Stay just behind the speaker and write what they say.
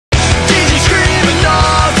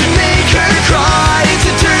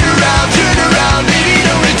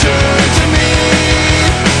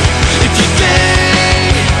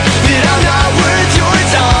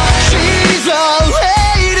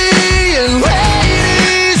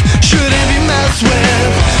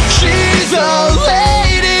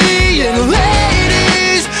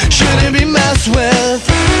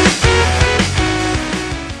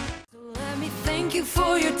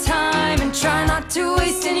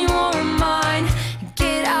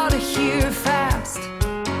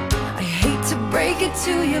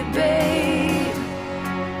to you, babe,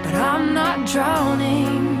 but I'm not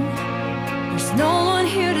drowning. There's no one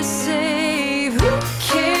here to save. Who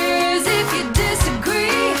cares if you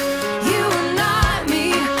disagree? You are not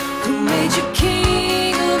me. Who made you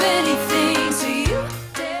king of anything? So you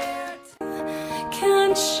dare to.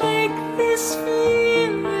 Can't shake this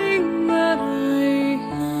feeling that I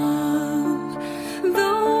have.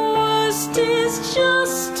 The worst is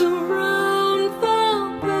just around the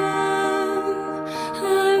bend.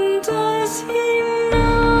 And does he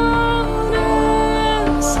notice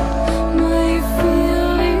my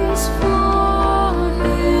feelings for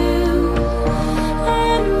him?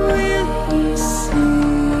 And will he see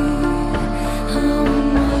how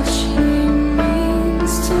much he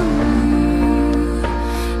means to me?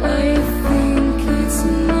 I think it's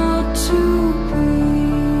not to be.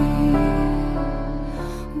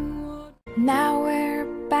 Now we're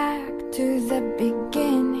back to the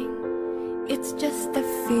beginning. It's just a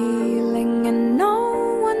feeling and no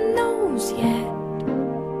one knows yet.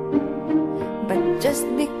 But just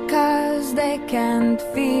because they can't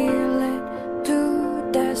feel it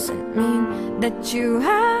too doesn't mean that you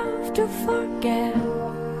have to forget.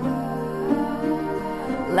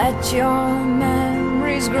 Let your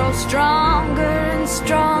memories grow stronger and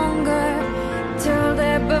stronger till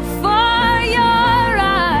they're before your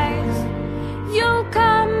eyes. You'll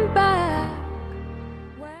come back.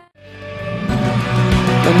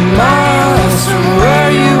 The miles from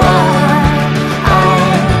where you are, I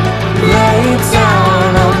lay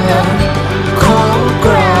down on the cold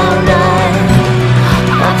ground.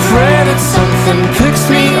 I pray that something picks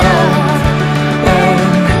me up and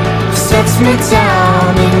sets me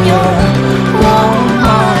down in your warm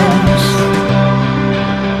arms.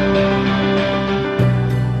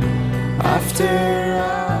 After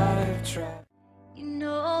I've tried. You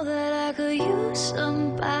know that I could use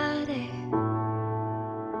somebody.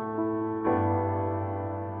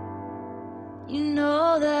 You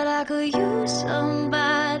know that I could use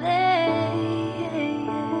somebody.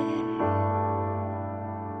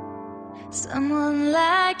 Someone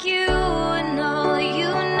like you and all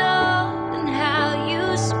you know and how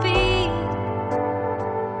you speak.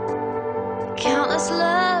 Countless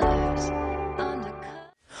lovers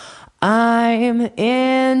undercover. I'm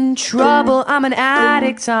in trouble, I'm an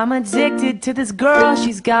addict, I'm addicted to this girl.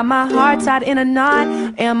 She's got my heart tied in a knot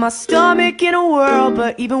and my stomach in a whirl.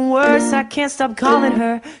 But even worse, I can't stop calling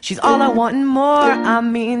her. She's all I want and more. I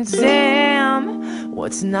mean, damn,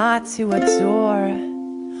 what's not to adore?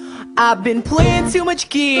 I've been playing too much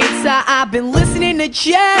guitar, I've been listening to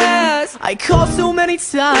jazz. I call so many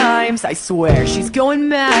times, I swear she's going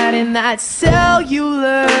mad. And that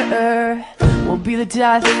cellular will be the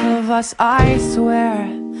death of us, I swear,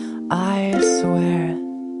 I swear.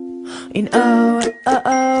 And oh, oh,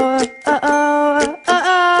 oh, oh, oh,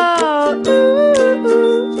 oh, oh,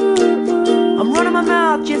 ooh. I'm running my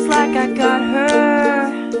mouth just like I got her,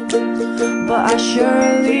 but I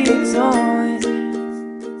surely don't